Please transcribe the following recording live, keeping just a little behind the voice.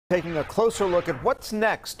Taking a closer look at what's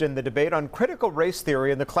next in the debate on critical race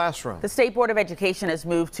theory in the classroom. The State Board of Education has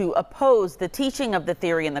moved to oppose the teaching of the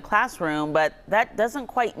theory in the classroom, but that doesn't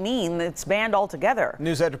quite mean it's banned altogether.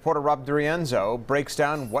 News Ed reporter Rob DiRienzo breaks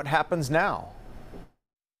down what happens now.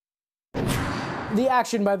 The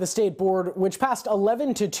action by the State Board, which passed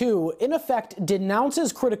 11-2, in effect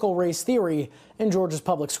denounces critical race theory in Georgia's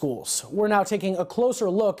public schools. We're now taking a closer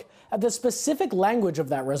look at the specific language of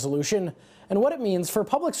that resolution and what it means for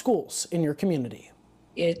public schools in your community.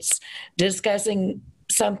 It's discussing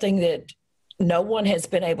something that no one has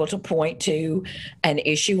been able to point to an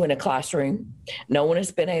issue in a classroom. No one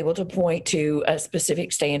has been able to point to a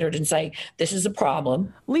specific standard and say, this is a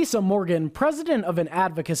problem. Lisa Morgan, president of an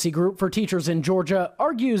advocacy group for teachers in Georgia,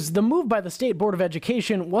 argues the move by the State Board of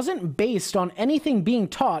Education wasn't based on anything being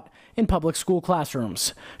taught in public school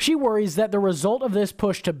classrooms. She worries that the result of this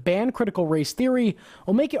push to ban critical race theory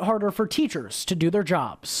will make it harder for teachers to do their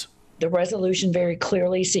jobs. The resolution very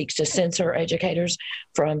clearly seeks to censor educators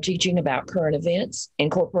from teaching about current events,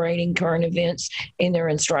 incorporating current events in their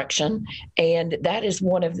instruction. And that is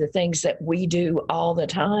one of the things that we do all the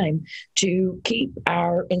time to keep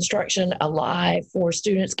our instruction alive for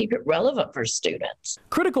students, keep it relevant for students.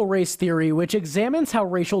 Critical race theory, which examines how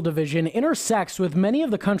racial division intersects with many of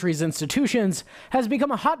the country's institutions, has become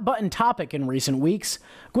a hot button topic in recent weeks.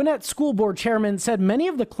 Gwinnett School Board Chairman said many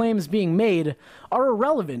of the claims being made are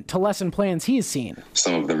irrelevant to lesson plans he's seen.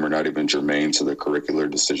 Some of them are not even germane to the curricular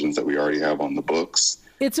decisions that we already have on the books.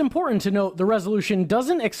 It's important to note the resolution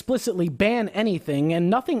doesn't explicitly ban anything, and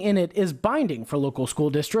nothing in it is binding for local school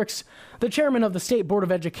districts. The chairman of the State Board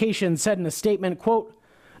of Education said in a statement, quote,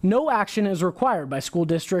 "No action is required by school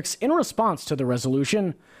districts in response to the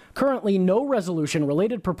resolution. Currently, no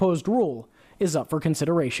resolution-related proposed rule is up for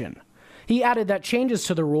consideration." He added that changes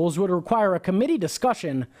to the rules would require a committee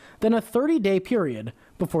discussion, then a 30-day period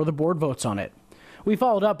before the board votes on it. We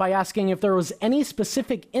followed up by asking if there was any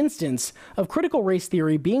specific instance of critical race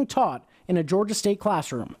theory being taught in a Georgia State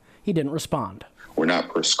classroom. He didn't respond. We're not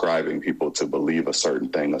prescribing people to believe a certain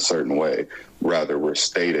thing a certain way. Rather, we're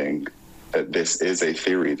stating that this is a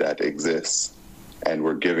theory that exists, and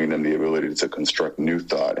we're giving them the ability to construct new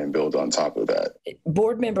thought and build on top of that.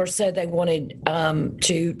 Board members said they wanted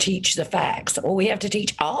to teach the facts. Well, we have to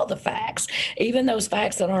teach all the facts, even those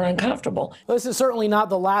facts that aren't uncomfortable. This is certainly not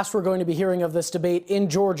the last we're going to be hearing of this debate in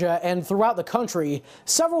Georgia and throughout the country.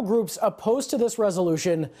 Several groups opposed to this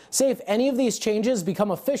resolution say if any of these changes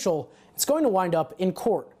become official, it's going to wind up in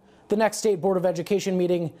court. The next State Board of Education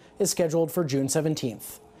meeting is scheduled for June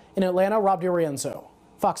 17th. In Atlanta, Rob DiRienzo,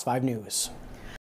 Fox 5 News.